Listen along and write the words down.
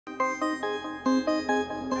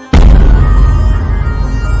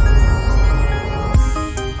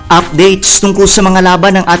updates tungkol sa mga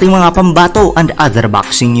laban ng ating mga pambato and other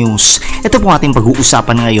boxing news. Ito po ating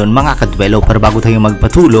pag-uusapan ngayon mga kadwelo, pero bago tayo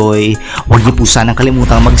magpatuloy, huwag niyo po sanang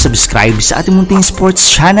kalimutang mag-subscribe sa ating munting sports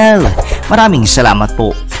channel. Maraming salamat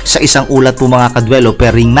po. Sa isang ulat po mga kadwelo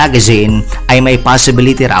per Ring Magazine ay may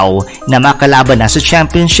possibility raw na makalaban na sa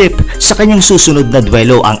championship sa kanyang susunod na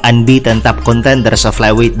duelo ang unbeaten top contender sa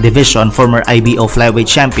flyweight division, former IBO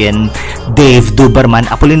flyweight champion Dave Duberman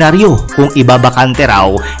Apolinario, kung ibabakante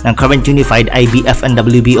raw ng current unified IBF and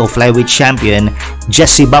WBO flyweight champion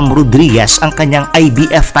Jesse Bam Rodriguez ang kanyang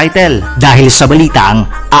IBF title. Dahil sa balitang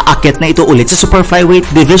aakyat na ito ulit sa super flyweight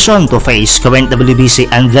division to face current WBC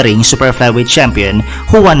and the ring super flyweight champion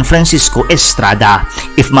Juan Francisco Estrada.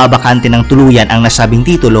 If mabakante ng tuluyan ang nasabing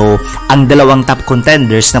titulo, ang dalawang top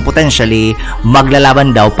contenders na potentially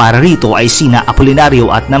maglalaban daw para rito ay sina Apolinario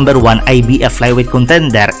at number 1 IBF flyweight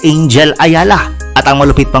contender Angel Ayala. At ang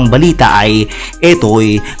malupit pang balita ay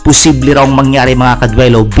ito'y posible raw mangyari mga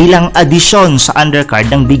kadwelo bilang adisyon sa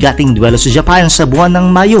undercard ng bigating duelo sa Japan sa buwan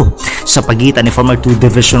ng Mayo sa pagitan ni former 2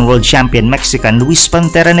 Division World Champion Mexican Luis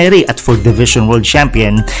Pantera Neri at 4 Division World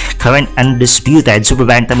Champion current undisputed Super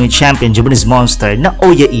Bantamweight Champion Japanese Monster na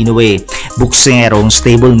Oya Inoue, buksingerong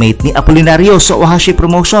stablemate ni Apolinario sa Ohashi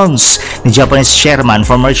Promotions ni Japanese chairman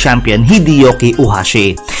former champion Hideyoki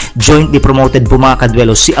Ohashi. Jointly promoted po mga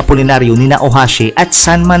kadwelo si Apolinario ni na Ohashi at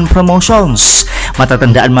Sanman Promotions.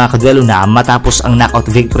 Matatandaan mga kadwelo na matapos ang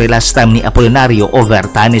knockout victory last time ni Apolinario over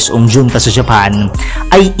Tanis Ongjunta sa Japan,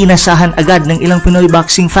 ay inasahan agad ng ilang Pinoy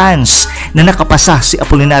boxing fans na nakapasa si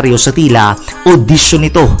Apolinario sa tila audition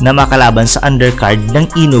nito na makalaban sa undercard ng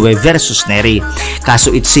Inoue versus Neri.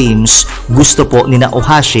 Kaso it seems gusto po ni na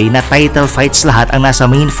Ohashi na title fights lahat ang nasa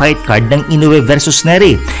main fight card ng Inoue versus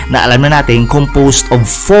Neri, na alam na natin composed of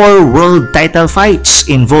 4 world title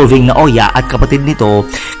fights involving Naoya at kapatid nito,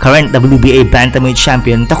 current WBA Bantamweight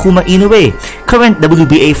Champion Takuma Inoue, current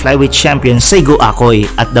WBA Flyweight Champion Seigo Akoy,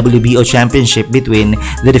 at WBO Championship between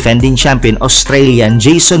the defending champion Australian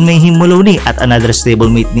Jason Maloney at another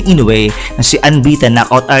stablemate ni Inoue na si unbeaten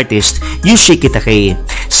knockout artist Yushi Kitake.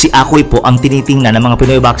 Si Akoy po ang tinitingnan ng mga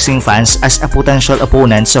Pinoy boxing fans as a potential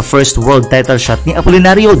opponent sa first world title shot ni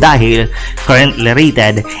Apolinario dahil currently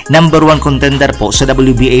rated number 1 contender po sa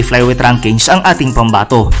WBA Flyweight rankings ang ating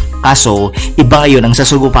pambato. Kaso, iba ngayon ang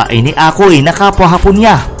sasugupain ni Akoy na kapwa-hapon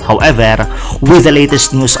niya. However, with the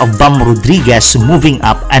latest news of Bam Rodriguez moving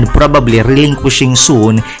up and probably relinquishing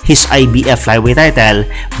soon his IBF flyweight title,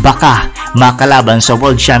 baka makalaban sa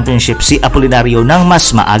World Championship si Apolinario ng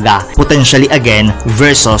mas maaga. Potentially again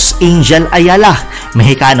versus Angel Ayala,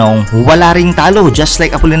 Mexicanong wala ring talo just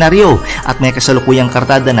like Apolinario at may kasalukuyang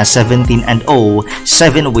kartada na 17-0,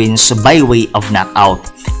 7 wins by way of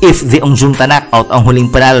knockout. If the Ongjunta knockout ang huling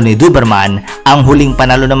panalo ni Duberman, ang huling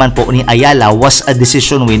panalo naman po ni Ayala was a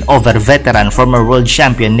decision win over veteran former world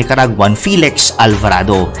champion Nicaraguan Felix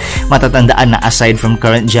Alvarado. Matatandaan na aside from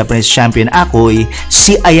current Japanese champion Akoy,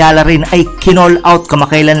 si Ayala rin ay kinall out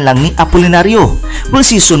kamakailan lang ni Apolinario. We'll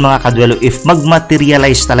see soon mga kadwelo if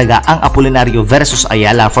magmaterialize talaga ang Apolinario versus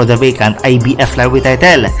Ayala for the vacant IBF flyweight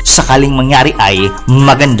title. Sakaling mangyari ay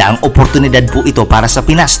magandang oportunidad po ito para sa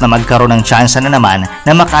Pinas na magkaroon ng tsansa na naman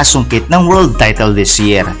na makasungkit ng world title this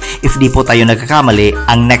year. If di po tayo nagkakamali,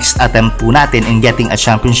 ang next attempt po natin in getting a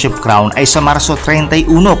championship crown ay sa Marso 31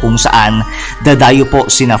 kung saan dadayo po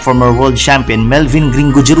sina former world champion Melvin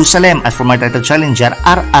Gringo Jerusalem at former title challenger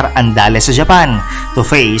RR Andale sa Japan to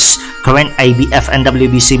face current IBF and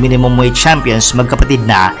WBC minimum weight champions magkapatid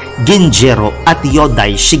na Ginjiro at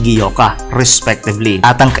Yodai Shigeoka respectively.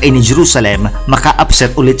 At ang kain ni Jerusalem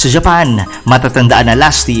maka-upset ulit sa Japan. Matatandaan na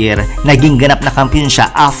last year naging ganap na kampiyon siya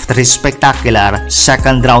after his spectacular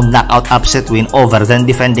second round knockout upset win over then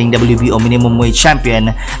defending WBO minimum weight champion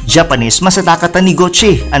Japanese Masataka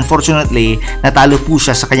Taniguchi. Unfortunately, natalo po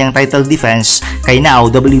siya sa kanyang title defense kay now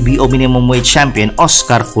WBO minimum weight champion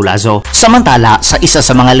Oscar Culazo. Samantala, sa isa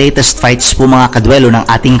sa mga latest fights po mga kadwelo ng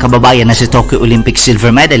ating kababayan na si Tokyo Olympic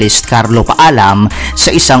silver medalist Carlo Paalam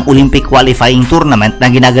sa isang Olympic qualifying tournament na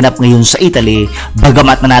ginaganap ngayon sa Italy,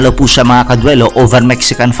 bagamat nanalo po siya mga kadwelo over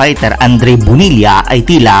Mexican fighter Andre Bonilla, ay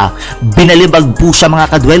tila binalibag po siya mga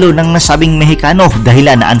kadwelo ng nasabing Mexicano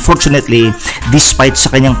dahilan na unfortunately despite sa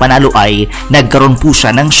kanyang panalo ay nagkaroon po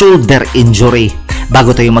siya ng shoulder injury.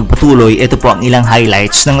 Bago tayo magpatuloy, ito po ang ilang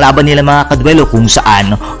highlights ng laban nila mga kadwelo kung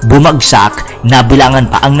saan bumagsak na bilangan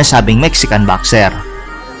pa ang nasabing Mexican boxer.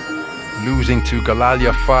 Losing to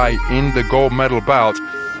Galalia Fai in the gold medal bout.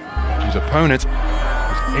 His opponent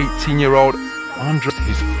was 18-year-old Andres,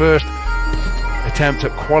 his first attempt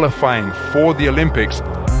at qualifying for the Olympics.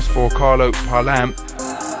 As for Carlo Paalam,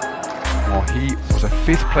 well, he was a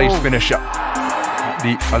 5th place finisher at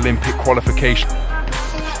the Olympic qualification.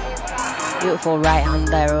 Beautiful right hand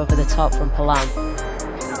there over the top from Palam.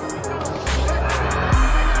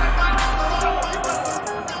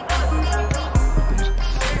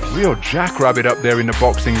 Real jackrabbit up there in the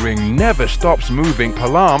boxing ring, never stops moving.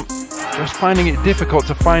 Palam just finding it difficult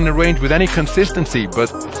to find the range with any consistency,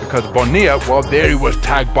 but because Bonilla, well, there he was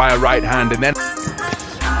tagged by a right hand, and then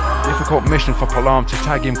difficult mission for Palam to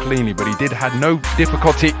tag him cleanly, but he did have no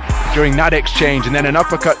difficulty during that exchange, and then an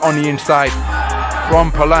uppercut on the inside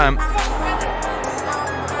from Palam.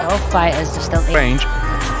 Both fighters just don't range.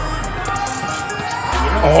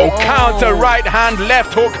 Oh, counter right hand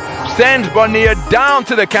left hook sends Bonilla down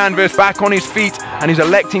to the canvas, back on his feet, and he's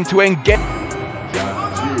electing to engage.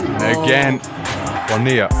 Again,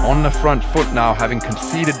 Bonilla on the front foot now, having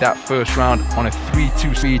conceded that first round on a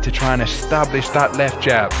 3-2 speed to try and establish that left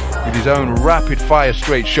jab with his own rapid fire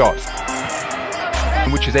straight shots,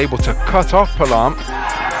 which is able to cut off Palam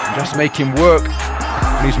and just make him work.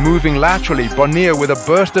 And he's moving laterally. Bonilla with a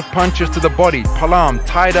burst of punches to the body. Palam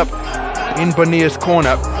tied up in Bonilla's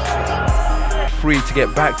corner, free to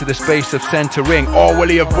get back to the space of center ring. Oh, well,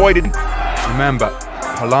 he avoided. Remember,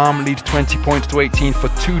 Palam leads 20 points to 18 for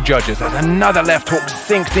 2 judges as another left hook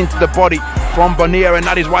sinks into the body from Bonilla, and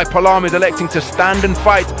that is why Palam is electing to stand and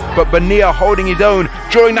fight, but Bonilla holding his own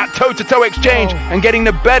during that toe-to-toe exchange and getting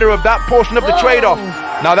the better of that portion of the trade-off.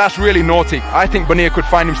 Now that's really naughty. I think Bonilla could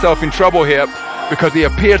find himself in trouble here because he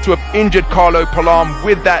appears to have injured Carlo Palam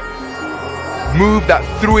with that move that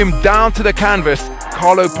threw him down to the canvas.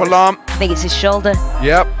 Carlo Palam, I think it's his shoulder.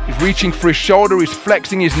 Yep, he's reaching for his shoulder, he's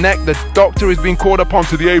flexing his neck. The doctor is being called up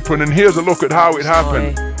onto the apron, and here's a look at how it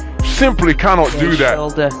happened. Simply cannot do that.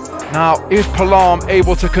 Shoulder. Now, is Palam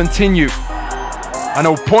able to continue? I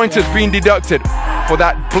know point has been deducted for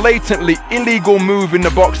that blatantly illegal move in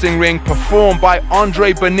the boxing ring performed by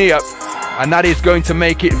Andre Bonilla, and that is going to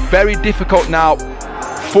make it very difficult now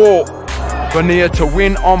for Bonilla to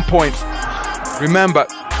win on points. Remember,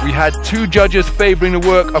 we had 2 judges favoring the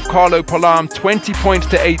work of Carlo Palam, 20 points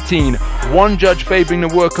to 18. 1 judge favoring the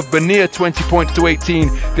work of Bonilla, 20 points to 18.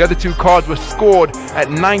 The other 2 cards were scored at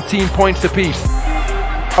 19 points apiece.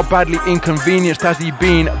 How badly inconvenienced has he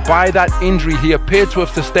been by that injury he appeared to have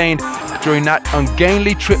sustained during that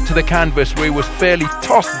ungainly trip to the canvas, where he was fairly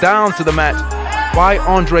tossed down to the mat by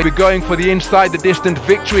Andre. We're going for the inside the distance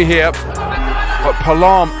victory here, but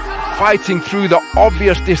Palam fighting through the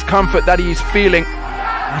obvious discomfort that he's feeling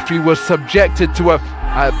after he was subjected to a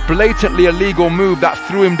blatantly illegal move that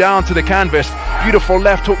threw him down to the canvas. Beautiful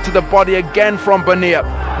left hook to the body again from Bonilla,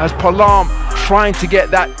 as Palam trying to get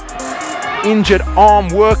that injured arm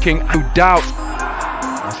working. No doubt,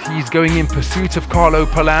 as he's going in pursuit of Carlo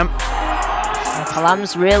Palam.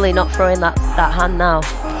 Palam's really not throwing that hand now,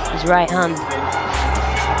 his right hand.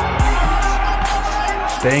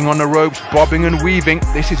 Staying on the ropes, bobbing and weaving.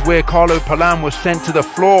 This is where Carlo Palam was sent to the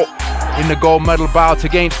floor in the gold medal bout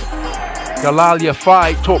against Galalia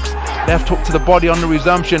Fai. Left hook to the body on the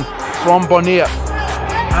resumption from Bonilla.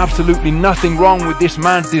 Absolutely nothing wrong with this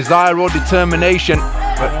man's desire or determination,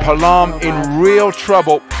 but Palam in real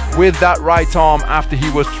trouble with that right arm after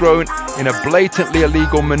he was thrown in a blatantly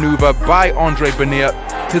illegal maneuver by Andre Bonilla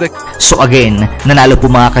to the... So again, nanalo po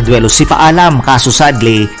mga kadwelo si Palam, kaso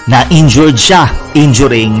sadly, na-injured siya.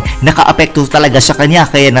 Injuring naka-apekto talaga sa kanya,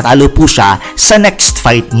 kaya natalo po siya sa next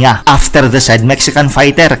fight niya after the said Mexican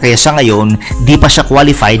fighter, kaya sa ngayon di pa siya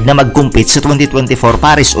qualified na mag-compete sa 2024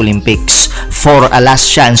 Paris Olympics. For a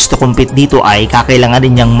last chance to compete dito ay kakailangan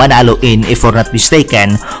din niyang manalo in, if or not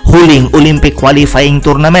mistaken, huling Olympic qualifying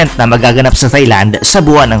tournament na magaganap sa Thailand sa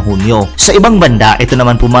buwan ng Hunyo. Sa ibang banda, ito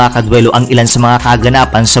naman po mga kadwelo ang ilan sa mga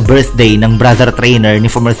kaganapan sa birthday ng brother trainer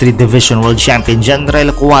ni former 3 Division World Champion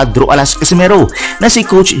General Cuadro alas Casimero na si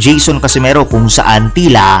Coach JAYSON Casimero, kung saan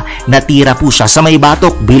tila natira po siya sa may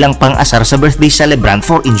batok bilang pang-asar sa birthday celebrant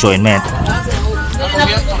for enjoyment.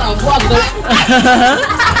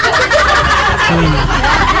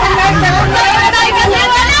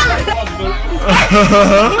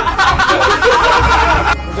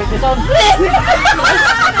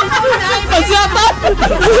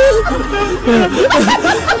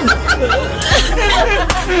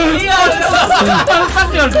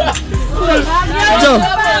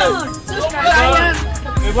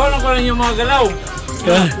 Ibalang ko lang yung mga galaw.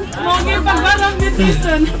 Mga pagbarang din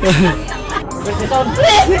Jason.